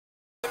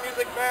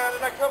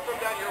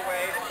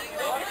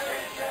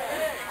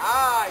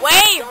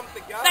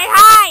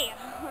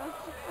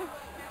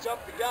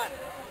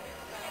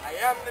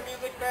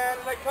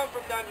and I come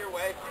from down your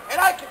way,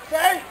 and I can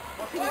say,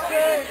 what can you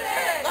say?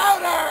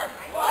 Louder!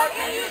 What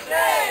can you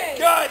say?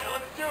 Good,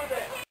 let's do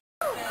this.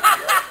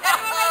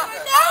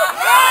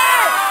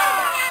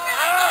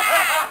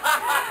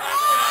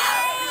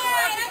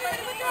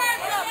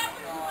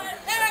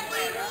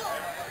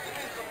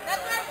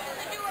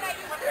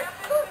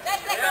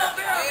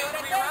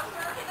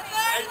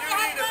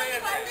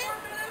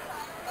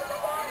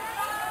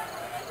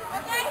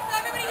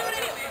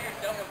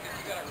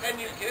 Can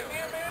you give me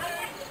a man?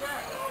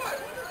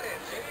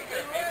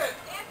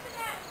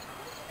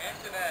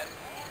 Antoinette.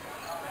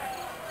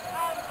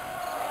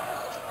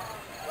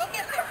 We'll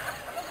get there.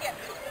 We'll get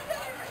there.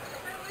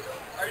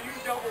 Are you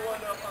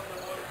doubling up on the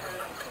one thing?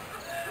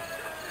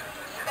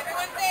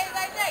 Everyone say as I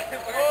say.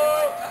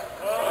 Whoa!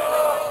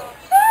 Whoa!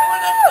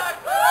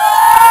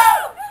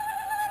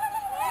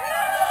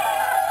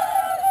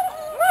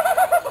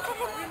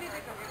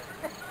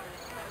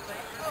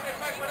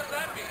 What does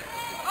that mean?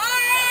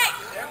 Alright!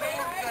 That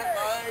means that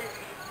my...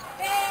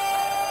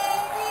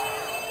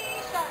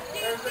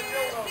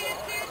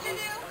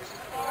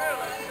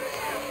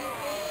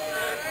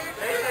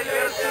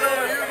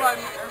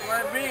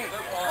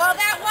 Well,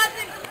 that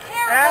wasn't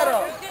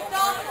terrible. It was just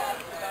awful.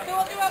 So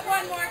we'll do it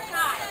one more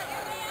time.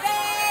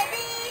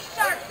 Baby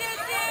shark, do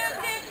do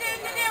do do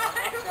do do.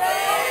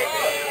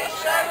 Baby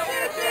shark, do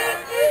do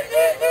do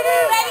do do do.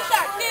 Baby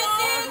shark, do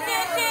do do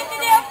do do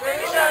do.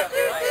 Baby shark,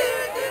 do do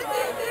do do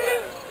do do.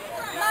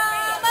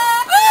 Mama,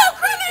 oh,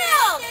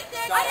 criminal!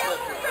 Mama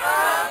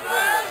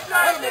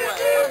shark, do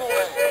do do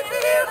do do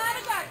do.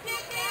 Mama shark, do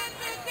do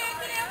do do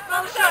do do.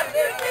 Mama shark,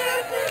 do do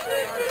do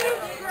do do do.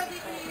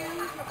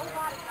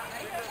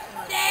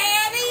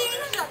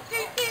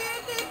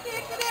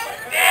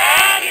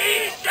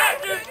 Daddy shark,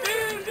 do do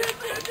do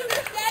do do do. Daddy shark, do do do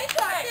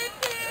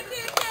do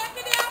do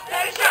do. Daddy shark, do do do do do do.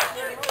 Daddy shark,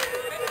 do do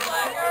do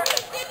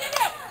do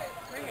do.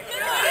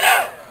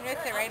 I'm gonna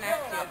sit right next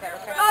to you. Is that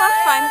okay? Oh,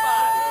 that's fine.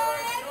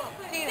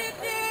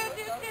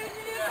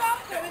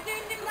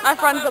 My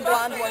friend's the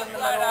blonde one in the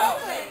middle.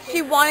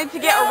 She wanted to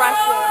get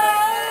arrested.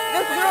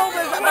 This girl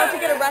was about to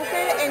get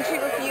arrested and she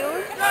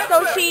refused.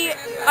 So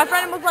my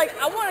friend was like,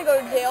 I want to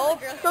go to jail.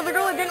 So the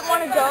girl that didn't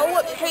want to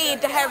go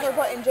paid to have her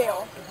put in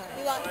jail.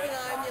 You lost your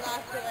arm, you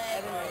lost your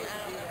leg.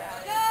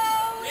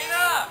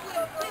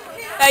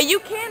 Now you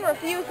can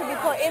refuse to be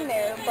put in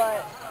there,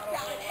 but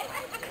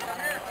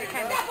It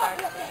kind of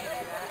sucks.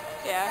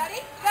 yeah.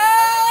 Ready? Go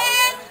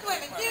and swim.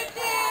 Do do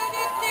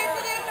do do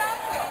do do.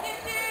 Do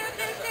do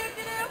do do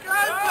do do. Go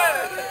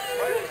shark. Do do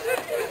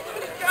do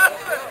do do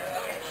do.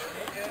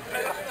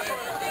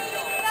 See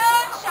a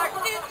shark.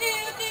 Do do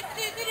do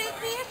do do do.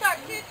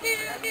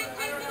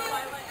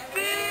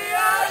 See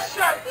a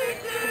shark, do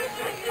do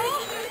do do.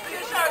 See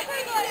a shark, do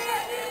do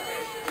do do.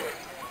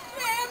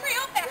 Swim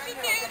real fast. Do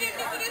do do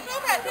do do. So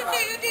fast. Do do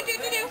do do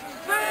do do.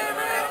 Swim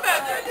real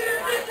fast, do do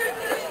do do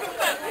do. So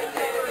fast, do do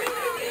do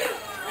do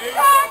do.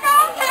 Shark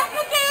on deck.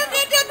 Do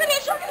do do do do.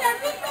 Shark on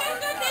deck. Do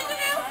do do do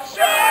do.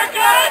 Shark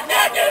on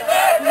deck, do do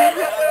do do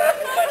do.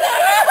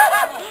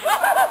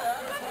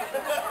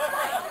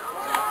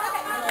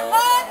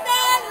 On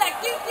the leg.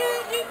 Do do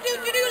do do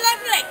do do.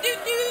 Left leg. Do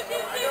do do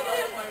do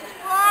do.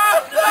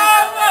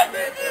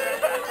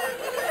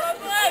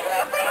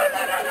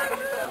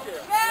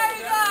 Very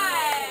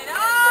good.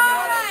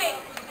 All right.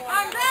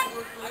 Arms up.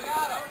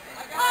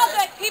 All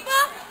good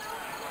people.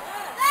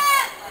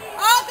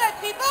 All good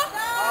people.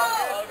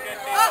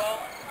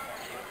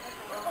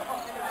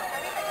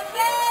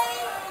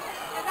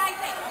 As I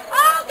say,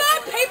 all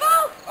good people.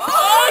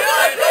 All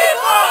good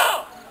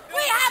people!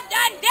 We have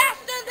done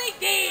dastardly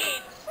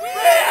deeds. We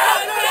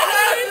have done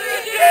dastardly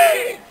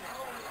deeds!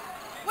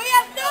 We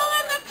have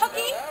stolen the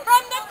cookie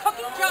from the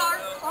cookie jar.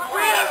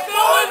 We have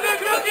stolen the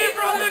cookie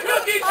from the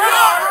cookie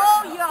jar!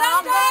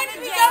 Sometimes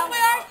we don't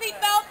wear our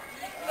seatbelts.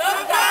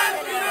 Sometimes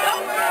we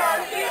don't wear our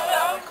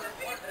seatbelts.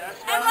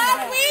 And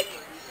last week,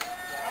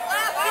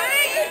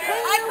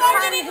 I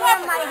farted in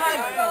public.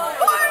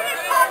 Farted in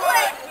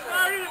public.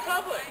 Sorry in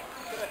public.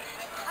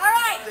 All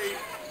right.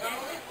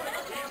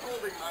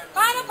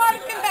 Final part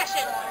of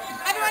confession.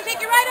 Everyone take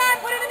your right arm,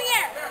 put it in the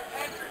air.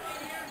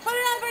 Put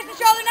it on the person's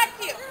shoulder next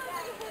to you.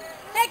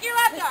 Take your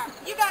left arm.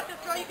 You got this,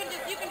 girl. You can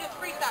just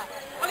freestyle.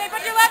 Okay,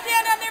 put your left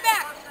hand on their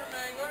back.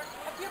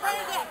 Up to your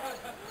brother's head.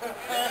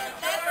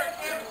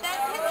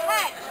 That's his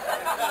head.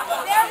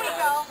 There we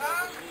go.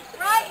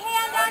 Right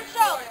hand on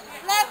shoulder.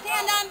 Left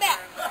hand on back.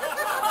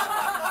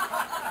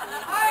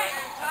 All right.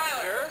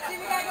 See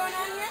what we got going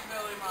on here?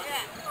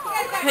 Yeah.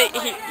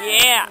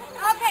 Yeah.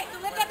 Okay, so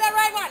lift up that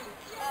right one.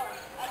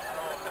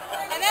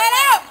 And then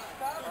out.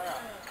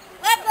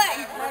 Left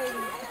leg.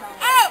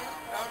 Out.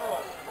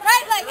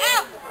 Right leg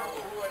out.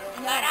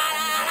 Da da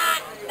da da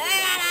da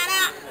da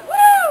da.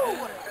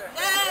 Woo!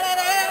 Da da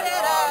da da da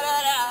da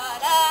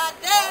da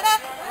da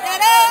da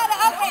da.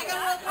 Okay,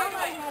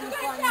 good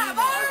job.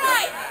 All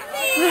right.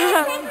 These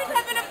teachers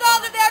have been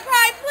absolved of their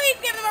crime. Please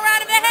give them a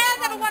round of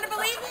applause. Have a wonderful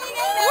evening.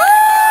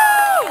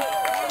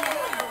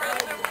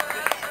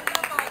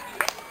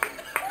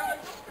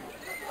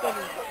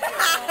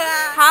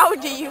 How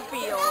do you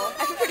feel?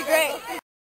 I feel pretty great.